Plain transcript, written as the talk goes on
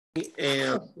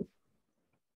And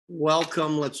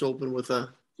welcome. Let's open with a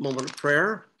moment of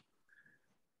prayer.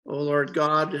 Oh Lord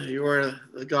God, you are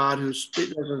the God who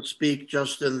doesn't speak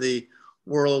just in the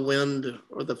whirlwind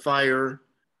or the fire,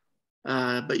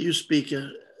 but you speak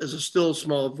as a still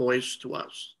small voice to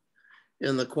us.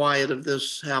 In the quiet of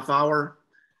this half hour,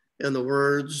 in the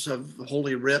words of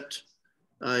Holy Writ,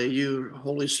 you,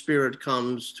 Holy Spirit,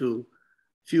 comes to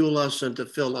fuel us and to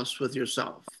fill us with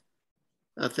yourself.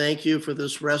 Thank you for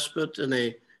this respite in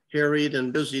a harried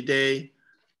and busy day,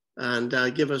 and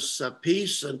give us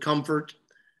peace and comfort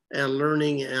and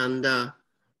learning and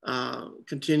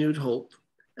continued hope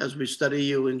as we study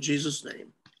you in Jesus'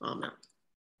 name. Amen.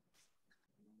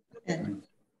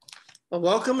 Well,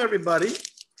 welcome everybody.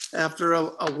 After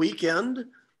a weekend,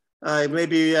 I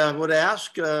maybe would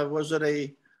ask, was it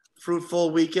a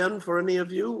fruitful weekend for any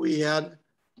of you? We had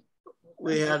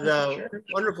a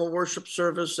wonderful worship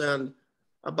service and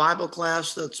a Bible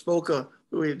class that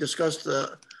we discussed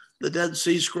the Dead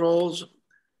Sea Scrolls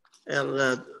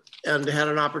and had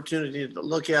an opportunity to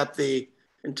look at the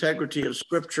integrity of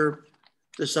Scripture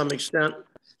to some extent.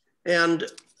 And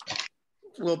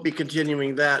we'll be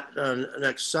continuing that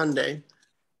next Sunday.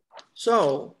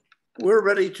 So we're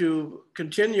ready to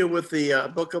continue with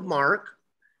the book of Mark.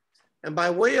 And by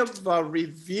way of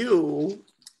review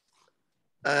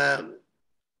of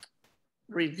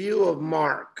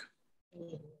Mark.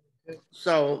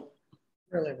 So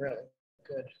really good.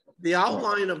 The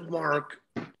outline of Mark,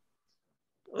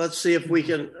 let's see if we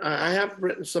can, I have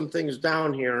written some things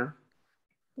down here.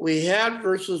 We had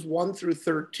verses 1 through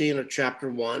 13 of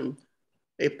chapter 1,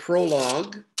 a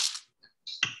prologue.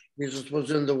 Jesus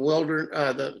was in the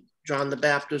wilderness, John the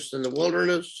Baptist in the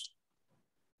wilderness,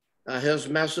 his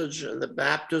message and the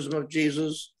baptism of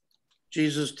Jesus,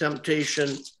 Jesus'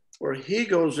 temptation, where he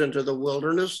goes into the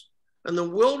wilderness. And the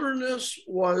wilderness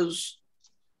was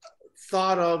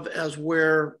thought of as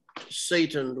where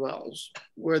Satan dwells,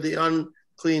 where the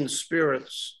unclean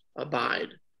spirits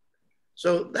abide.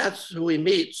 So that's who he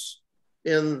meets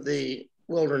in the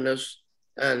wilderness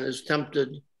and is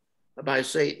tempted by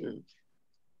Satan.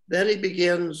 Then he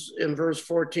begins in verse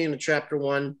 14 of chapter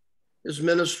 1, his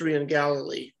ministry in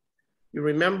Galilee. You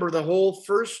remember the whole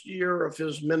first year of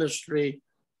his ministry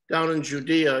down in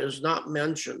Judea is not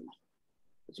mentioned.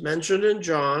 It's mentioned in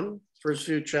John, first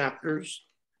few chapters.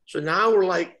 So now we're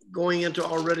like going into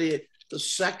already the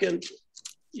second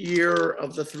year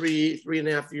of the three and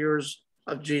a half years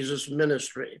of Jesus'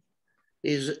 ministry.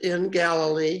 He's in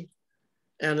Galilee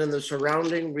and in the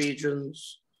surrounding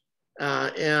regions,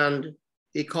 and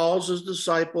he calls his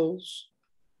disciples.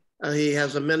 He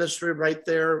has a ministry right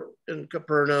there in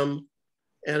Capernaum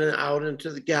and out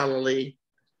into the Galilee.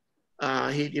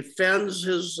 He defends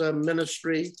his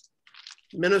ministry,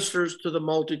 ministers to the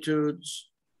multitudes,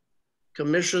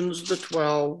 commissions the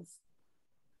 12,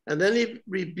 and then he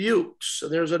rebukes. So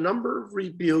there's a number of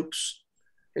rebukes,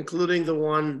 including the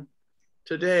one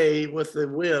today with the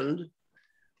wind,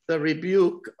 the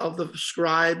rebuke of the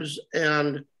scribes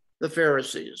and the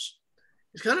Pharisees.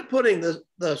 He's kind of putting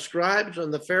the scribes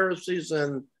and the Pharisees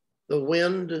and the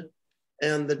wind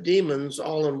and the demons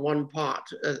all in one pot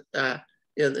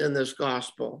in this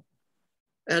gospel.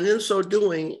 And in so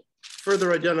doing,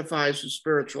 further identifies his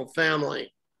spiritual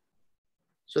family.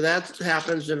 So that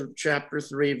happens in chapter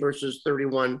 3, verses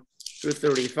 31 through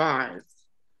 35.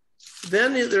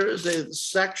 Then there is a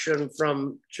section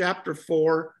from chapter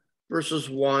 4, verses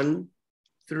 1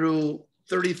 through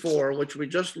 34, which we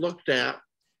just looked at,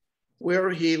 where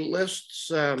he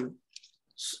lists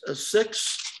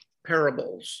 6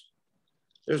 parables.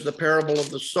 There's the parable of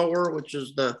the sower, which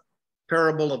is the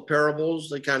parable of parables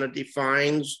that kind of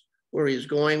defines where he's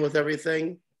going with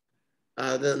everything.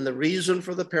 Then the reason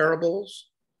for the parables.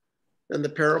 Then the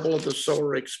parable of the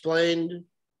sower explained.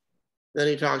 Then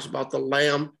he talks about the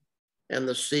lamp and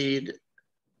the seed,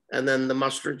 and then the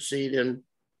mustard seed,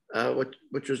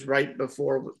 which is right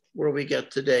before where we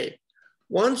get today.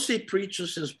 Once he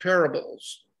preaches his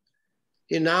parables,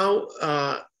 he now,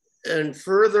 and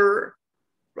further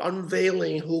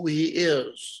unveiling who he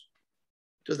is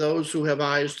to those who have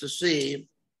eyes to see,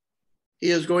 he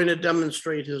is going to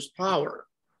demonstrate his power.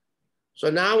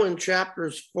 So now in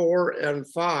chapters 4 and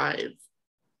 5,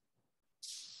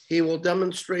 he will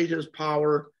demonstrate his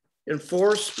power in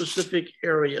 4 specific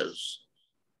areas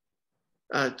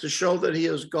to show that he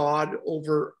is God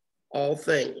over all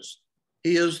things.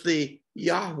 He is the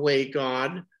Yahweh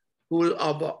God, who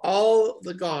of all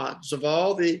the gods, of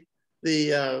all the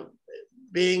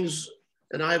beings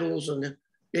and idols and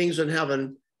beings in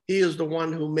heaven, he is the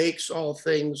one who makes all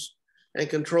things and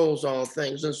controls all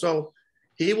things. And so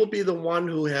he will be the one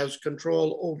who has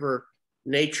control over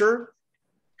nature,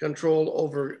 control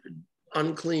over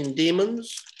unclean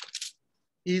demons.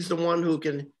 He's the one who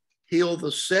can heal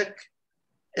the sick,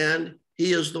 and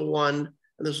he is the one,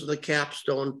 and this is the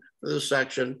capstone for this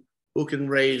section, who can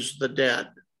raise the dead.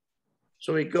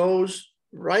 So he goes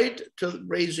right to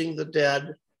raising the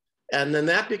dead, and then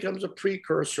that becomes a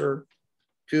precursor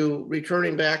to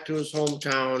returning back to his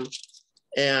hometown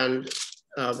and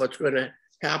what's going to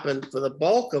happen for the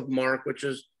bulk of Mark, which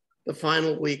is the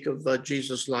final week of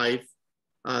Jesus' life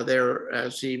there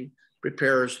as he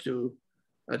prepares to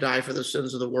die for the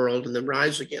sins of the world and then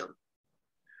rise again.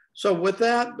 So with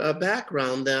that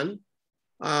background then,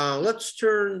 let's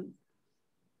turn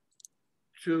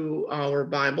to our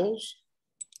Bibles,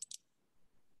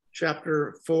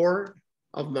 chapter 4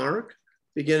 of Mark,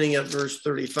 beginning at verse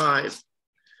 35.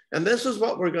 And this is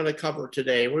what we're going to cover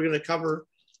today. We're going to cover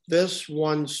this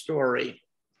one story.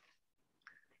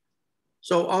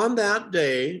 So on that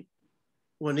day,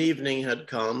 when evening had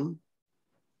come,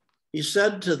 he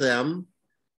said to them,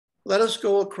 "Let us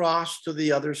go across to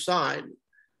the other side."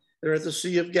 They're at the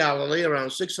Sea of Galilee,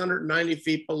 around 690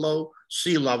 feet below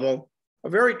sea level, a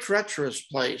very treacherous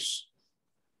place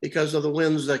because of the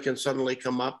winds that can suddenly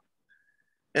come up.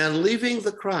 And leaving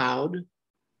the crowd,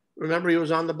 remember he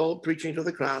was on the boat preaching to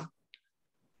the crowd,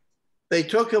 they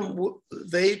took him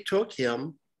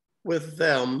with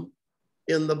them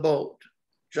in the boat,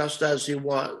 just as he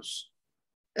was.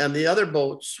 And the other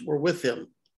boats were with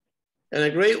him. And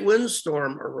a great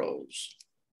windstorm arose,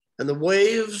 and the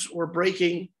waves were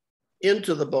breaking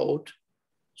into the boat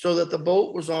so that the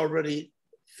boat was already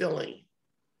filling.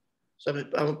 So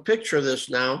I'll picture this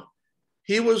now.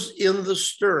 He was in the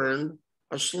stern,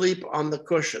 asleep on the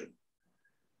cushion.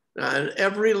 Now, in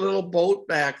every little boat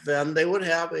back then, they would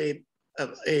have a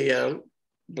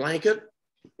blanket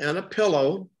and a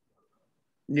pillow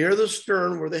near the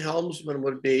stern where the helmsman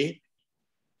would be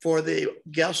for the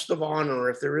guest of honor,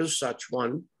 if there is such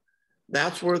one.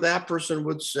 That's where that person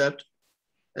would sit.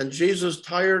 And Jesus,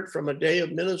 tired from a day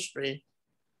of ministry,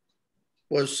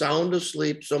 was sound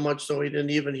asleep, so much so he didn't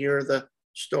even hear the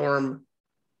storm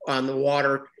on the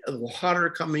water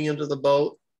coming into the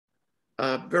boat.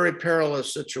 Very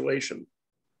perilous situation.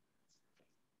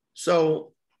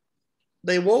 So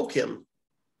they woke him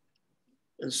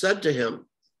and said to him,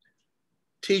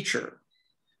 "Teacher."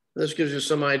 This gives you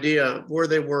some idea of where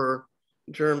they were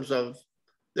in terms of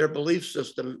their belief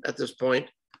system at this point.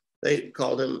 They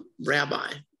called him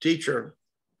Rabbi, "Teacher,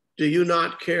 do you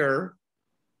not care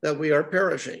that we are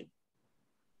perishing?"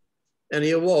 And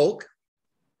he awoke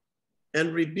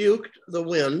and rebuked the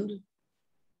wind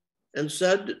and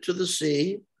said to the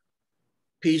sea,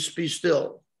 "Peace, be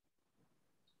still."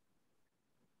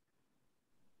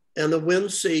 And the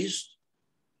wind ceased,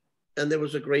 and there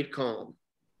was a great calm.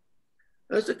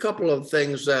 There's a couple of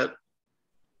things that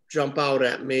jump out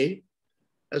at me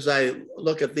as I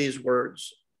look at these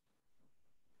words.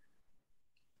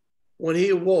 When he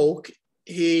awoke,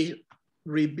 he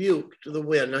rebuked the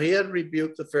wind. Now, he had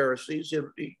rebuked the Pharisees,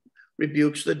 he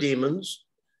rebukes the demons.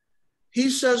 He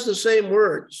says the same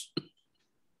words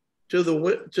to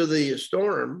the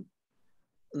storm,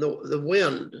 the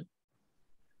wind,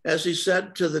 as he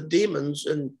said to the demons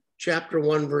in chapter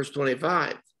 1, verse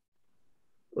 25.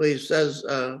 Well, he says,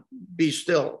 "Be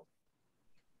still.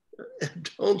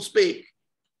 Don't speak.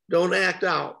 Don't act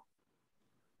out."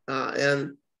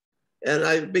 And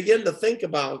I begin to think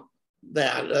about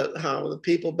that, how the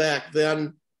people back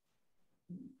then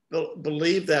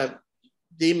believed that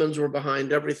demons were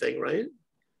behind everything, right?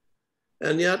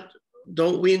 And yet,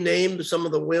 don't we name some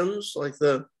of the winds, like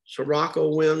the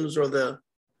Sirocco winds or the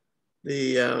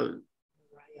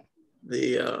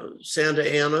Santa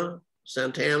Ana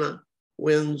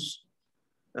winds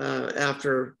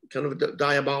after kind of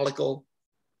diabolical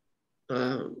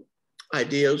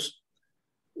ideas?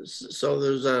 So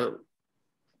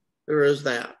there is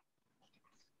that.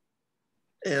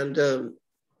 And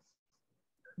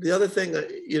the other thing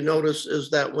that you notice is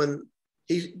that when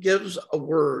he gives a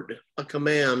word, a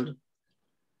command,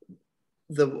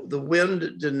 the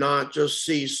wind did not just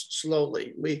cease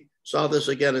slowly. We saw this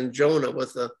again in Jonah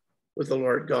with the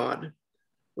Lord God.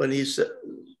 When he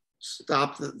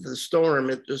stopped the storm,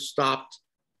 it just stopped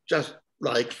just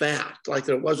like that, like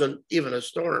there wasn't even a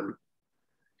storm.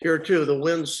 Here too, the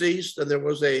wind ceased and there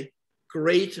was a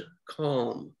great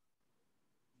calm.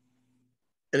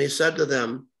 And he said to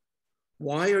them,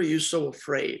 "Why are you so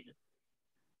afraid?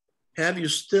 Have you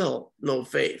still no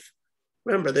faith?"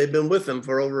 Remember, they've been with him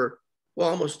for over,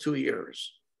 almost 2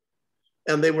 years.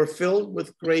 And they were filled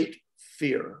with great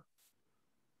fear.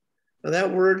 Now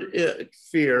that word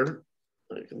fear,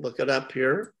 I can look it up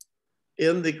here,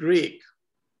 in the Greek,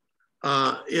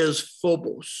 is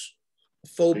phobos,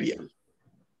 phobia.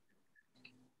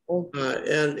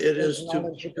 And it is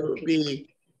to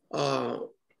be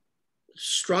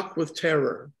struck with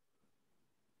terror,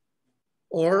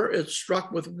 or it's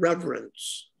struck with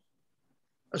reverence,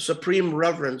 a supreme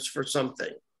reverence for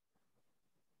something.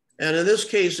 And in this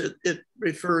case, it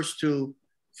refers to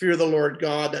fear the Lord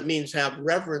God. That means have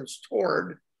reverence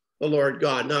toward the Lord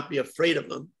God, not be afraid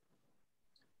of him.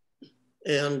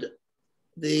 And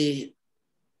there's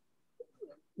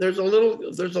a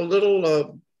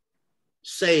little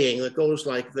saying that goes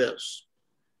like this: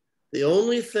 the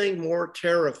only thing more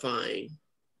terrifying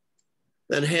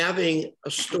than having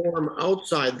a storm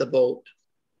outside the boat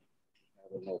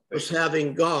was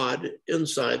having God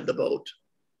inside the boat.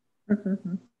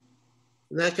 Mm-hmm.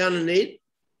 Isn't that kind of neat?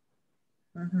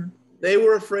 Mm-hmm. They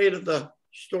were afraid of the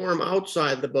storm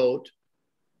outside the boat,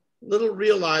 little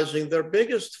realizing their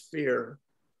biggest fear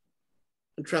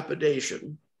and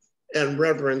trepidation and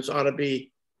reverence ought to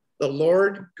be the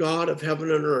Lord God of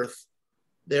heaven and earth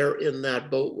there in that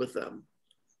boat with them.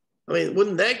 I mean,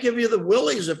 wouldn't that give you the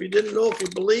willies if you didn't know if you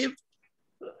believed?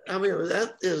 I mean,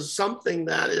 that is something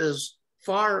that is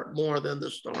far more than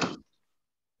the storm.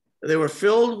 They were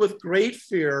filled with great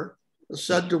fear and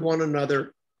said to one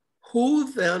another,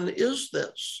 "Who then is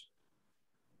this,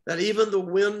 that even the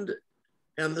wind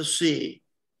and the sea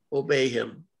obey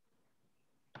him?"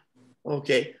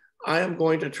 Okay, I am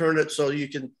going to turn it so you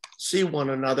can see one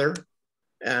another.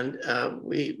 And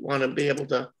we want to be able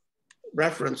to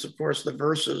reference, of course, the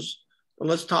verses. But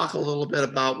let's talk a little bit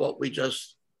about what we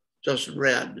just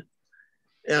read.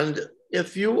 And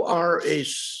if you are a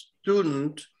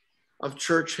student of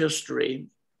church history,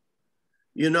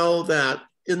 you know that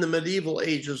in the medieval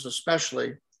ages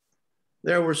especially,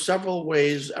 there were several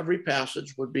ways every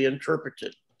passage would be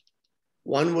interpreted.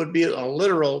 One would be a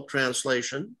literal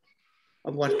translation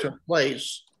of what took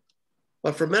place,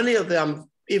 but for many of them,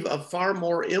 even of far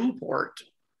more import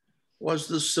was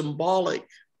the symbolic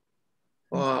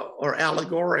or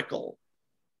allegorical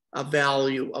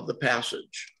value of the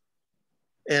passage.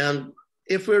 And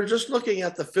if we're just looking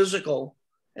at the physical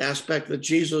aspect that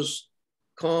Jesus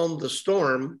calmed the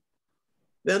storm,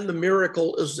 then the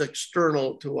miracle is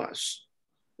external to us.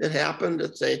 It happened,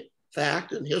 it's a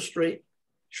fact in history,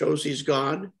 shows he's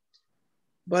God.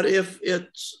 But if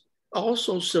it's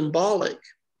also symbolic,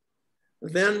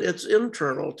 then it's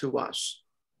internal to us.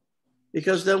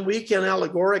 Because then we can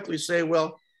allegorically say,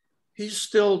 well, he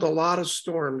stilled a lot of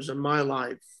storms in my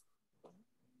life.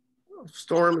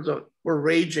 Storms that were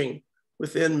raging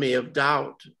within me of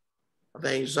doubt, of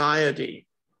anxiety,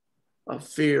 of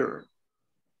fear,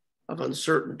 of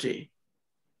uncertainty.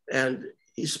 And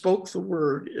he spoke the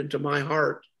word into my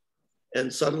heart,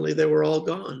 and suddenly they were all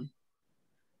gone.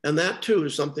 And that too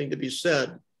is something to be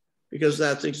said, because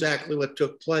that's exactly what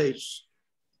took place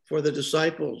for the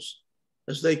disciples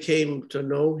as they came to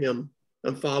know him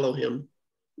and follow him.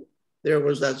 There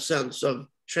was that sense of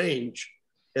change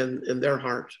in their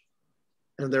heart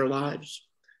and their lives.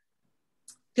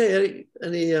 Okay,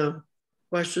 any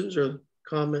questions or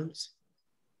comments?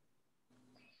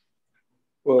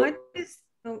 Well,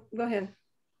 go ahead.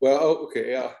 Well,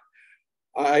 okay, yeah.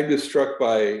 I'm just struck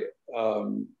by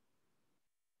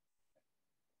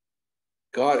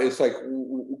God. It's like,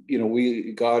 you know,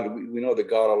 we know that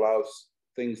God allows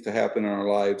things to happen in our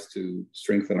lives to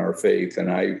strengthen our faith. And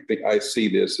I think I see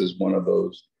this as one of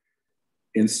those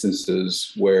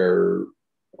instances where,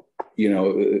 you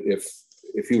know,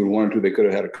 if he would wanted to, they could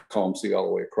have had a calm sea all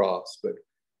the way across. But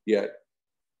yet,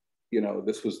 you know,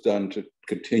 this was done to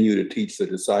continue to teach the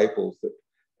disciples that,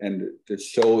 and to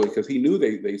show, because he knew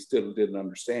they still didn't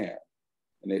understand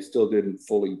and they still didn't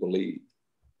fully believe.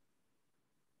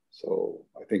 So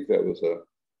I think that was a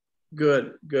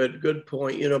good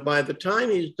point. You know, by the time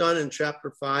he's done in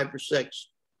chapter 5 or 6,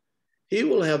 he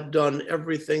will have done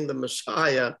everything the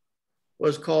Messiah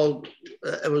was called,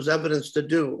 it was evidence to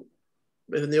do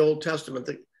in the Old Testament.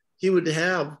 That he would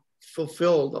have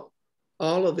fulfilled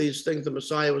all of these things the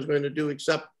Messiah was going to do,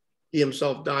 except he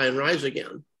himself die and rise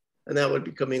again. And that would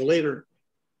be coming later.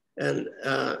 And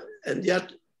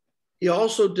yet he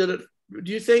also did it.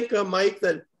 Do you think, Mike,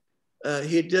 that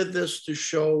he did this to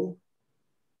show,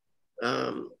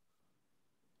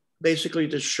 basically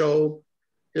to show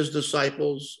his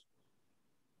disciples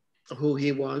who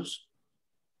he was?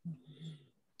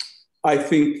 I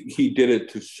think he did it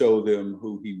to show them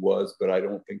who he was, but I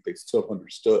don't think they still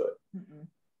understood.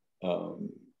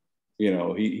 You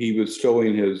know, he was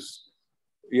showing his,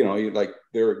 you know, like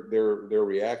their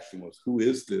reaction was, who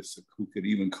is this who could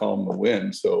even calm the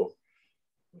wind? So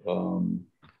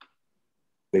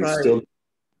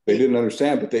they They didn't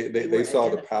understand, but they saw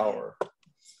the power.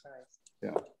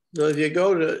 Yeah. So if you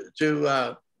go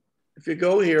if you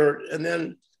go here and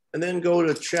then go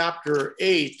to chapter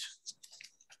 8,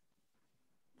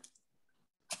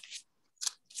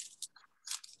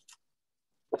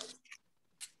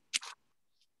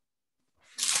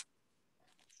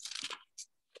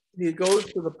 he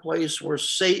goes to the place where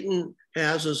Satan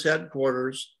has his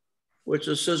headquarters, which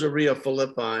is Caesarea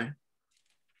Philippi,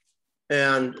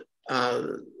 and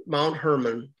Mount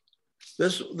Hermon.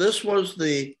 This was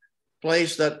the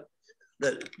place that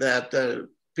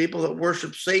people that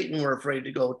worship Satan were afraid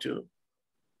to go to.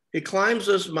 He climbs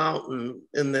this mountain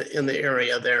in the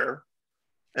area there,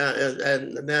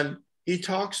 and then he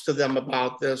talks to them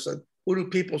about this and who do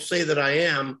people say that I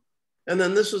am? And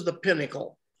then this is the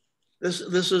pinnacle. This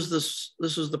is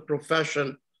the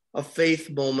profession of faith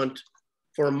moment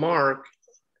for Mark.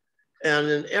 And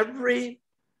in every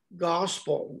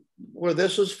gospel where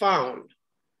this is found,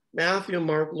 Matthew,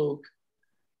 Mark, Luke,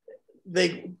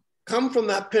 they come from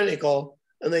that pinnacle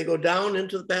and they go down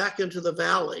back into the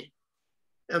valley.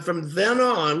 And from then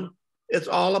on, it's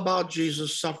all about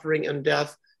Jesus' suffering and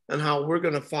death and how we're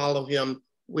going to follow him.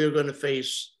 We're going to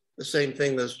face the same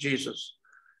thing as Jesus.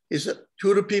 He said,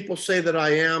 who do people say that I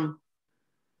am?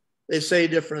 They say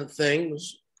different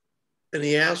things. And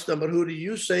he asked them, but who do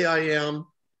you say I am?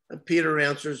 And Peter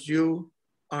answers, you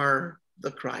are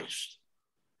the Christ.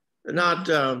 Not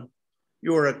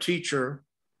you're a teacher.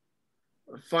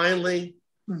 Finally,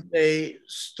 they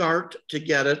start to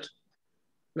get it.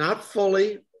 Not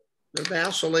fully. They're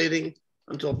vacillating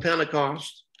until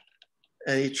Pentecost.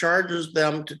 And he charges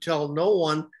them to tell no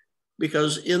one,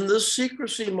 because in the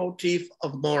secrecy motif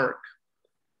of Mark,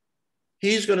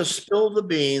 he's going to spill the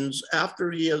beans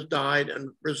after he has died and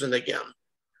risen again.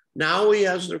 Now he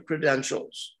has their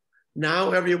credentials.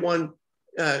 Now everyone,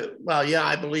 well, yeah,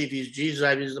 I believe he's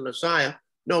Jesus, he's the Messiah.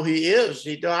 No, he is.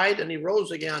 He died and he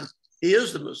rose again. He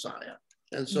is the Messiah.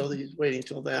 And so he's waiting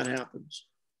till that happens.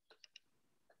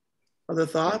 Other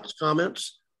thoughts,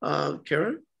 comments?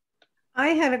 Karen? I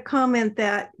had a comment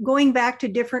that going back to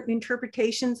different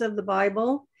interpretations of the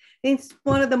Bible, I think it's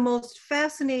one of the most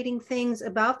fascinating things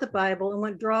about the Bible, and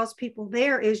what draws people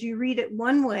there is you read it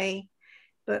one way,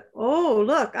 but oh,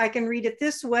 look, I can read it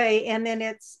this way, and then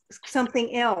it's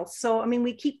something else. So, I mean,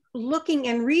 we keep looking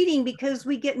and reading because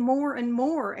we get more and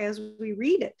more as we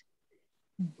read it.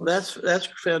 Well, that's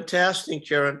fantastic,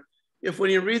 Karen. If when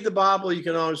you read the Bible, you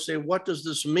can always say, what does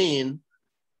this mean?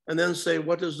 And then say,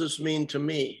 what does this mean to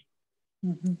me?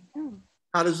 Mm-hmm.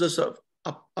 How does this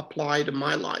apply to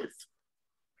my life?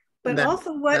 But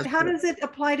also, how does it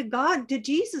apply to God, to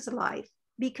Jesus' life?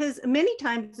 Because many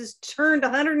times it's turned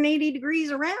 180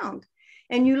 degrees around,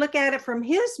 and you look at it from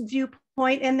his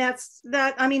viewpoint, and that's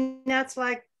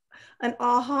like an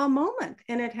aha moment,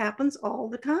 and it happens all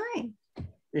the time.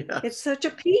 Yeah. It's such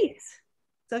a piece,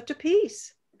 such a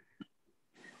piece.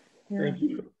 Yeah.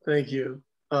 Thank you.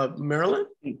 Marilyn?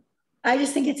 I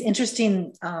just think it's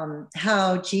interesting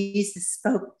how Jesus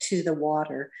spoke to the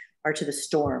water or to the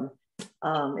storm.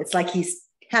 It's like he's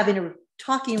having a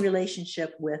talking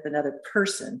relationship with another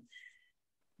person.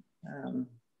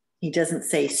 He doesn't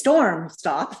say storm,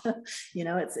 stop. You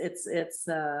know,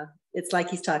 it's like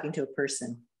he's talking to a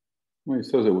person. Well, he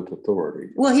says it with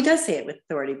authority. Well, he does say it with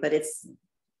authority, but it's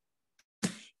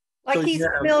like he's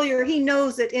familiar. He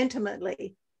knows it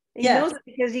intimately. He knows it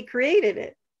because he created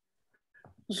it.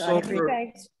 So you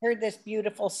guys heard this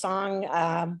beautiful song.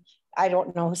 I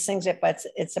don't know who sings it, but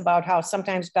it's about how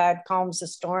sometimes God calms the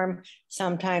storm.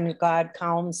 Sometimes God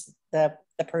calms the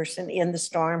person in the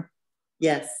storm.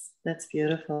 Yes, that's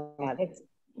beautiful.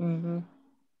 Yeah,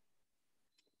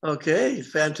 Okay,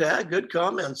 fantastic. Good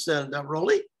comments. And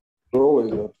Rolly?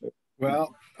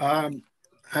 Well, I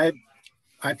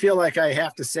feel like I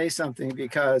have to say something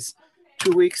because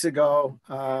 2 weeks ago,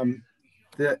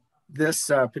 this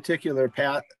particular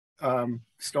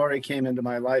story came into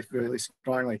my life really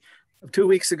strongly. 2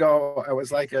 weeks ago, I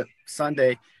was like a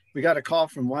Sunday, we got a call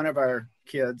from one of our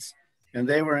kids and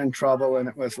they were in trouble, and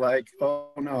it was like, oh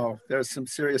no, there's some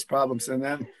serious problems. And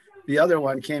then the other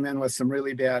one came in with some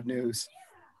really bad news.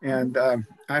 And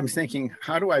I'm thinking,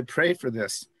 how do I pray for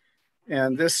this?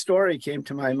 And this story came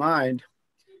to my mind,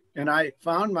 and I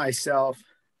found myself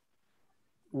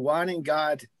wanting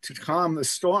God to calm the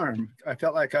storm. I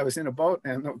felt like I was in a boat,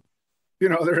 and you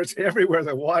know, there's everywhere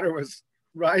the water was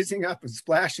rising up and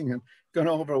splashing and going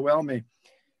to overwhelm me.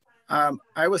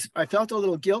 I felt a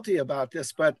little guilty about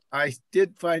this, but I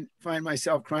did find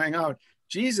myself crying out,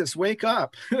 Jesus, wake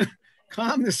up,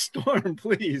 calm the storm,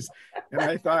 please. And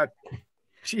I thought,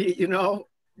 gee, you know,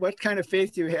 what kind of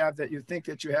faith do you have that you think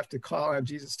that you have to call on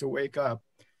Jesus to wake up?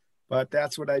 But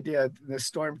that's what I did. This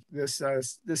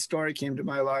story came to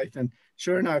my life, and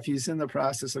sure enough, he's in the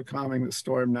process of calming the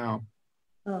storm now.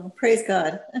 Oh, praise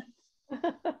God.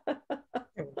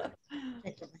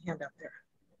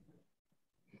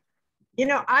 You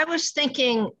know, I was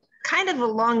thinking kind of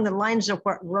along the lines of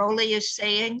what Rowley is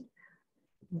saying.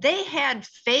 They had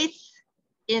faith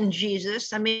in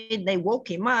Jesus. I mean, they woke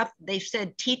him up. They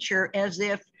said, teacher, as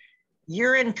if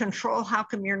you're in control. How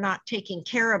come you're not taking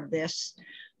care of this?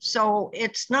 So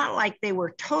it's not like they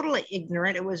were totally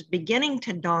ignorant. It was beginning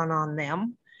to dawn on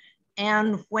them.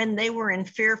 And when they were in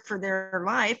fear for their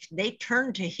life, they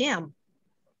turned to him.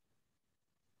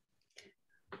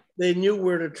 They knew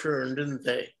where to turn, didn't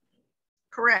they?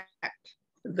 Correct.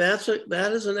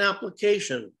 That is an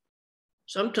application.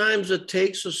 Sometimes it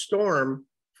takes a storm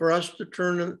for us to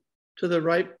turn to the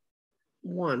right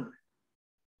one.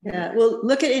 Yeah, well,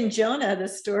 look at in Jonah, the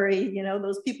story, you know,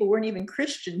 those people weren't even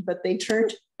Christian, but they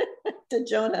turned to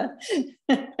Jonah.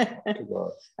 To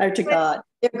God. Or to God.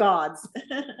 They're gods.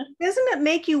 Doesn't it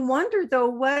make you wonder, though,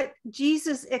 what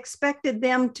Jesus expected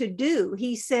them to do?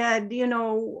 He said, you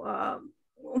know,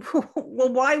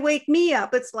 well, why wake me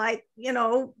up? It's like, you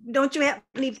know, don't you have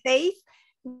any faith?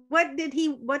 What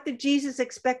did Jesus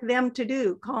expect them to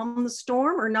do? Calm the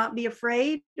storm or not be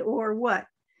afraid or what?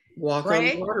 Walk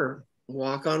on water.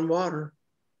 Walk on water.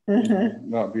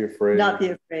 Not be afraid. Not be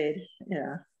afraid.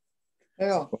 Yeah.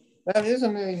 Yeah, that is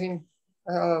amazing.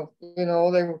 You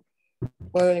know,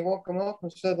 they woke him up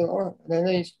and said, and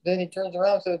then he turns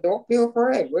around and says, "Don't be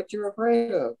afraid. What you're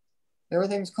afraid of?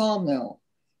 Everything's calm now."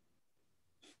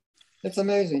 It's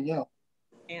amazing, yeah.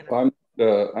 I'm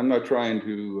not trying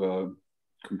to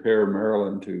compare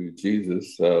Marilyn to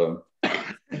Jesus,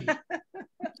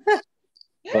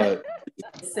 but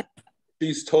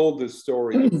she's told this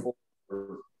story before.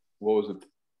 What was it?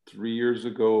 3 years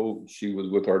ago, she was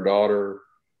with our daughter,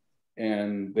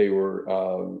 and they were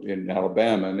in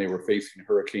Alabama, and they were facing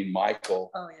Hurricane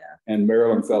Michael. Oh yeah. And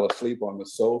Marilyn fell asleep on the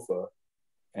sofa,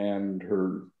 and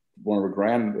one of her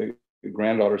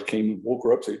granddaughters came and woke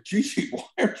her up, and said, "Gigi, why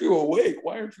aren't you awake?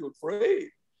 Why aren't you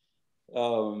afraid?"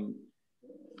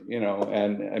 You know,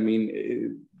 and I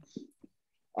mean,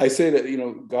 I say that, you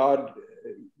know, God,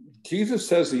 Jesus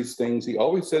says these things. He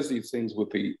always says these things with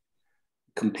the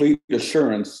complete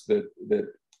assurance that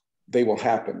they will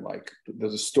happen. Like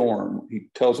there's a storm, he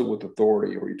tells it with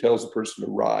authority, or he tells the person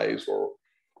to rise or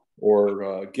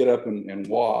get up and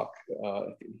walk.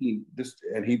 He's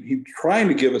trying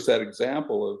to give us that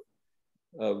example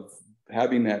of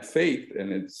having that faith,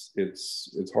 and it's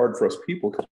hard for us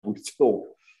people because we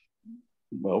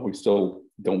still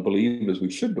don't believe as we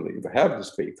should believe, but have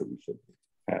this faith that we should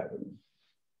have.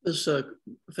 This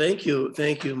thank you,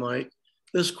 Mike.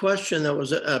 This question that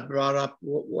was brought up: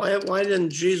 why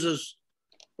didn't Jesus?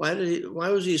 Why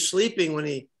was he sleeping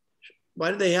when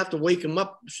why did they have to wake him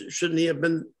up? Shouldn't he have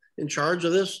been in charge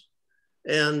of this?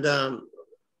 And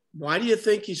why do you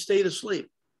think he stayed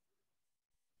asleep?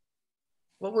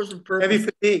 What was the purpose? Heavy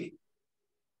fatigue.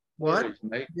 What?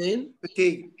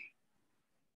 Fatigue.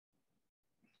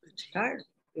 Tired.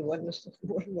 He wasn't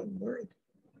worried.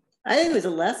 I think it was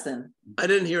a lesson. I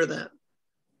didn't hear that.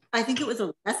 I think it was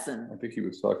a lesson. I think he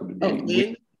was talking to Dean.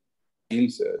 Dean. Dean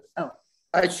said. Oh.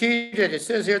 I cheated. It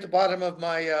says here at the bottom of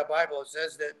my Bible, it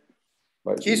says that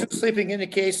Jesus sleeping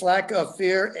indicates lack of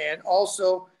fear and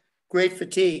also great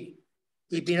fatigue.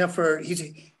 He's been up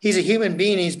he's a human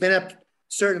being. He's been up a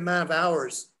certain amount of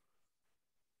hours.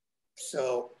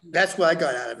 So that's what I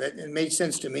got out of it. It made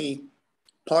sense to me,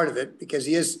 part of it, because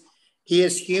he is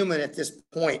human at this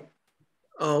point.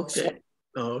 Okay.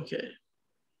 Okay.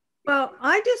 Well,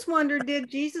 I just wondered, did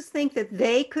Jesus think that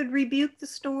they could rebuke the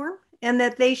storm and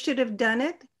that they should have done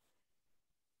it?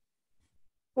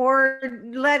 Or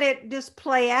let it just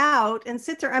play out and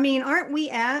sit there? I mean, aren't we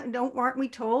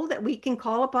told that we can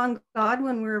call upon God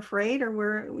when we're afraid or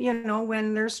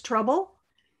when there's trouble?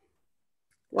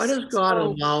 Why does God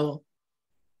allow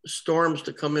storms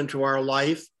to come into our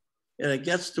life and it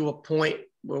gets to a point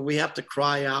where we have to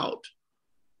cry out?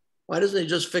 Why doesn't he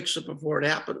just fix it before it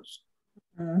happens?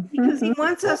 Because he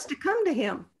wants us to come to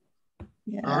him.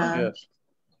 Yeah. Yes.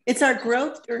 It's our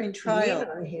growth during trial. Lean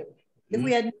on him. If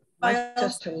we had trials,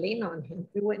 Just to lean on him.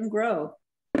 we wouldn't grow.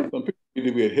 Some people need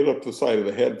to be hit up the side of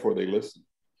the head before they listen.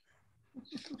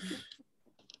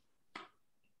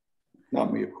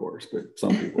 Not me, of course, but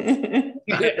some people.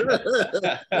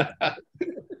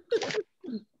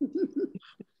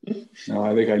 No,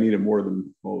 I think I need it more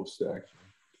than most, actually.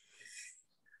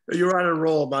 You're on a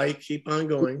roll, Mike. Keep on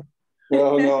going.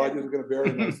 Well, no, I'm just going to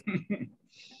bury myself.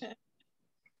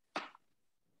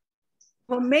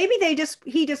 Well, maybe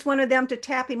he just wanted them to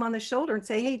tap him on the shoulder and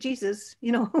say, hey, Jesus,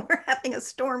 you know, we're having a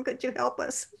storm. Could you help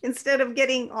us? Instead of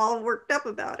getting all worked up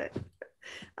about it.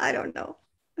 I don't know.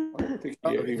 I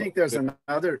think there's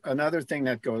another thing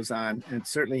that goes on, and it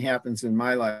certainly happens in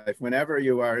my life. Whenever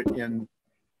you are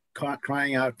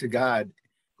crying out to God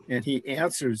and he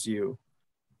answers you,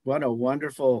 what a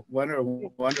wonderful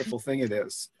thing it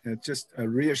is. It's just a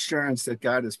reassurance that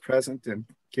God is present and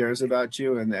cares about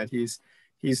you, and that he's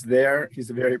there. He's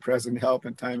a very present help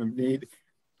in time of need.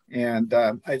 And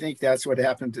I think that's what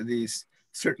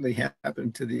certainly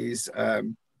happened to these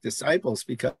disciples,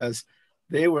 because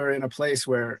they were in a place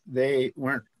where they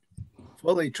weren't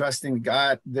fully trusting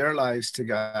God, their lives to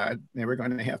God. They were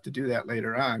going to have to do that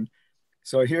later on.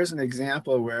 So here's an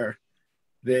example where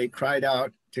they cried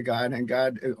out to God, and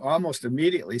God almost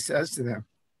immediately says to them,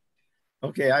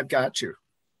 okay, I've got you.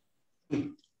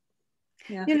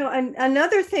 Yeah. You know, and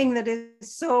another thing that is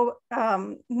so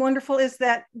wonderful is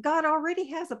that God already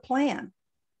has a plan.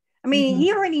 I mean,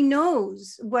 he already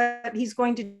knows what he's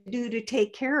going to do to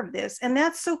take care of this. And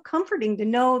that's so comforting to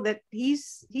know that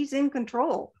he's in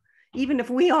control, even if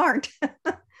we aren't.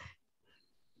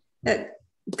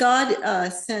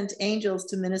 God sent angels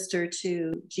to minister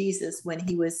to Jesus when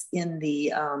he was in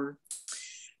the,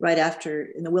 right after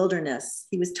in the wilderness.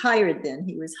 He was tired then,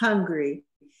 he was hungry.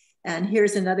 And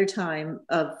here's another time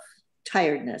of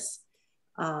tiredness.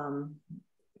 So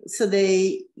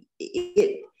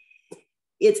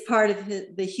it's part of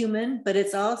the human, but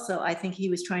it's also, I think he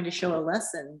was trying to show a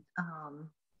lesson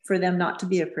for them not to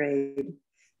be afraid,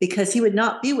 because he would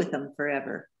not be with them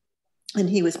forever. And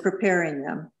he was preparing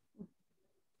them.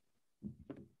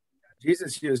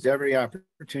 Jesus used every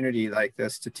opportunity like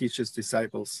this to teach his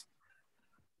disciples.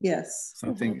 Yes.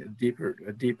 Something,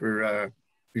 a deeper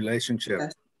relationship.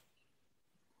 Yes.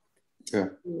 Yeah.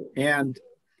 And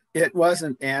it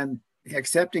wasn't, and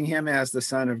accepting him as the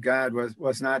Son of God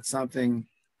was not something,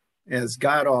 as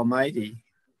God Almighty,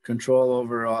 control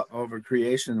over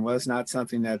creation, was not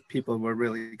something that people were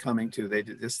really coming to.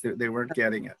 They weren't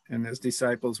getting it, and his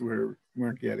disciples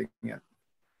weren't getting it.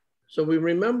 So we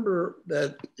remember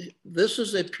that this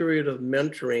is a period of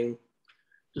mentoring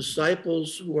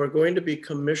disciples who are going to be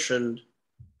commissioned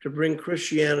to bring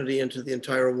Christianity into the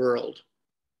entire world.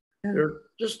 Yeah. There are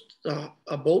just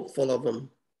a boat full of them,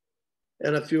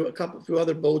 and a few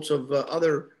other boats of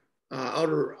other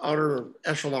outer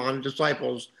echelon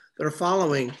disciples that are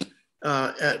following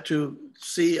to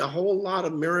see a whole lot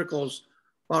of miracles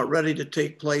about ready to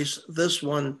take place, this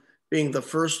one being the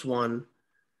first one.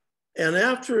 And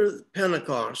after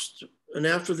Pentecost and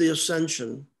after the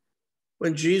ascension,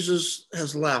 when Jesus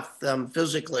has left them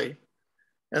physically,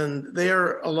 and they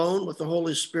are alone with the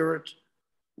Holy Spirit,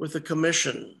 with the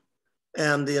commission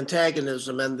and the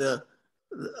antagonism and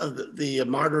the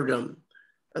martyrdom,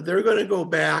 they're going to go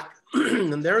back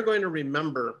and they're going to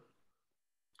remember,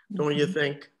 don't you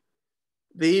think,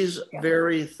 these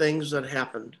very things that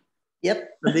happened.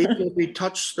 Yep. These will be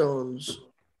touchstones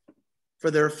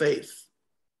for their faith.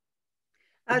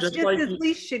 Just like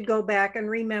we should go back and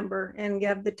remember and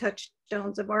have the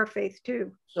touchstones of our faith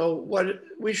too. So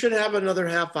we should have another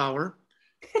half hour,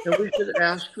 and we should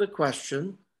ask the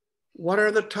question, what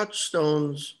are the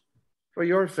touchstones for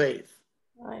your faith?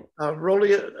 Right.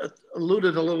 Rolly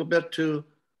alluded a little bit to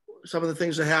some of the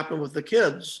things that happen with the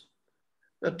kids.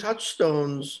 The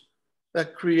touchstones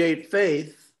that create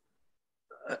faith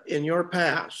in your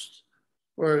past,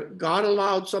 where God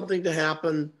allowed something to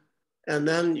happen, and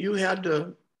then you had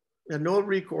no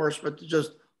recourse but to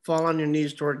just fall on your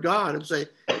knees toward God and say,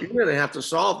 you're going to have to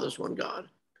solve this one, God.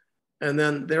 And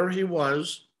then there he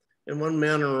was, in one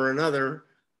manner or another,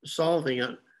 solving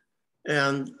it.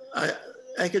 And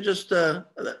I could just,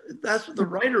 that's what the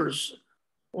writers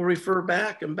will refer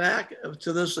back and back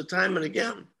to this time and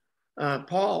again.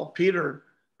 Paul, Peter,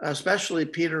 especially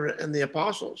Peter and the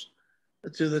apostles,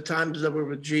 to the times that were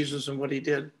with Jesus and what he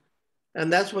did.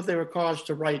 And that's what they were caused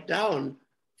to write down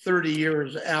 30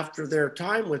 years after their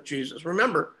time with Jesus.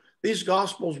 Remember, these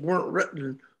gospels weren't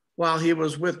written while they were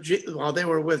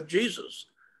with Jesus.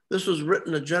 This was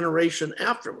written a generation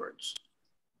afterwards.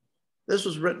 This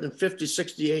was written in 50,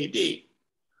 60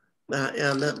 AD,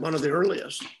 and one of the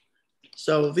earliest.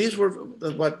 So these were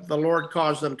what the Lord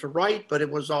caused them to write, but it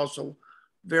was also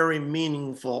very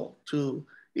meaningful to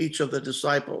each of the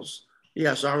disciples.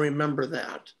 Yes, I remember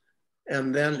that.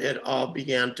 And then it all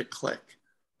began to click.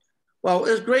 Well,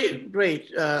 it was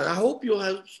great. I hope you'll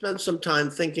have spent some time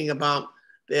thinking about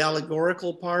the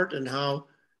allegorical part and how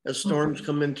as storms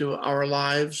come into our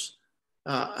lives,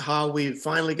 how we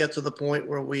finally get to the point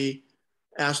where we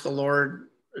ask the Lord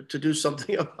to do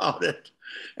something about it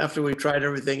after we tried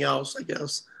everything else, I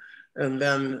guess. And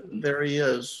then there he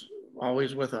is,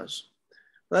 always with us.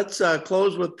 Let's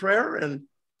close with prayer, and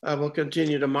we'll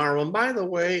continue tomorrow. And by the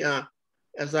way,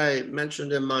 as I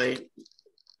mentioned in my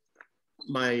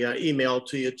email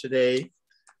to you today,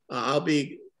 I'll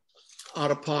be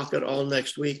out of pocket all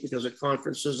next week because of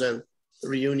conferences and the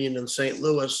reunion in St.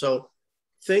 Louis. So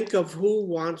think of who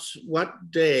wants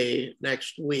what day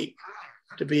next week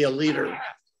to be a leader.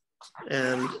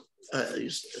 And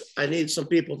I need some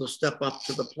people to step up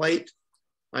to the plate.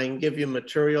 I can give you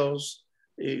materials.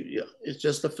 It's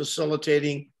just a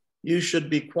facilitating. You should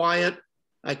be quiet.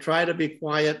 I try to be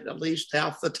quiet at least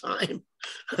half the time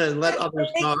and let others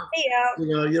talk.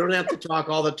 You know, you don't have to talk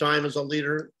all the time as a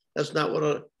leader. That's not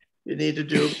what you need to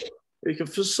do. You can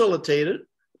facilitate it.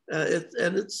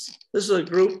 This is a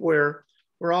group where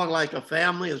we're all like a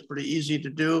family. It's pretty easy to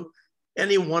do.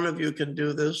 Any one of you can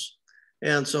do this.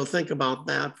 And so think about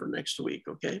that for next week,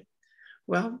 okay?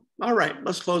 Well, all right,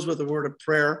 let's close with a word of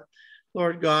prayer.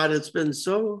 Lord God, it's been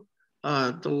so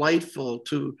delightful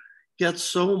to get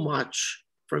so much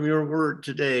from your word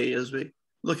today as we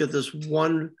look at this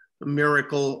one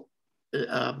miracle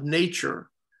of nature,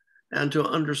 and to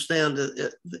understand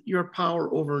that your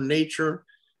power over nature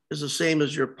is the same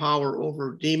as your power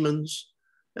over demons,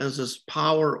 as this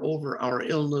power over our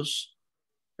illness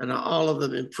and all of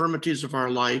the infirmities of our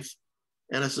life.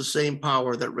 And it's the same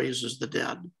power that raises the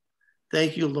dead.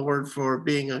 Thank you, Lord, for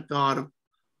being a God of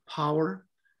power,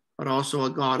 but also a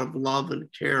God of love and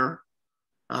care,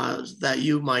 that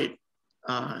you might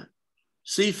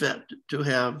see fit to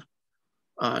have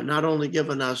not only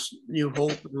given us new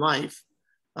hope in life,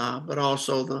 but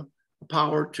also the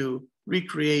power to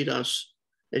recreate us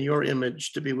in your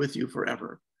image to be with you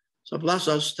forever. So bless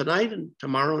us tonight and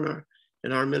tomorrow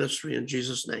in our ministry in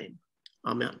Jesus' name.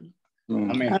 Amen.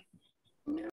 Amen.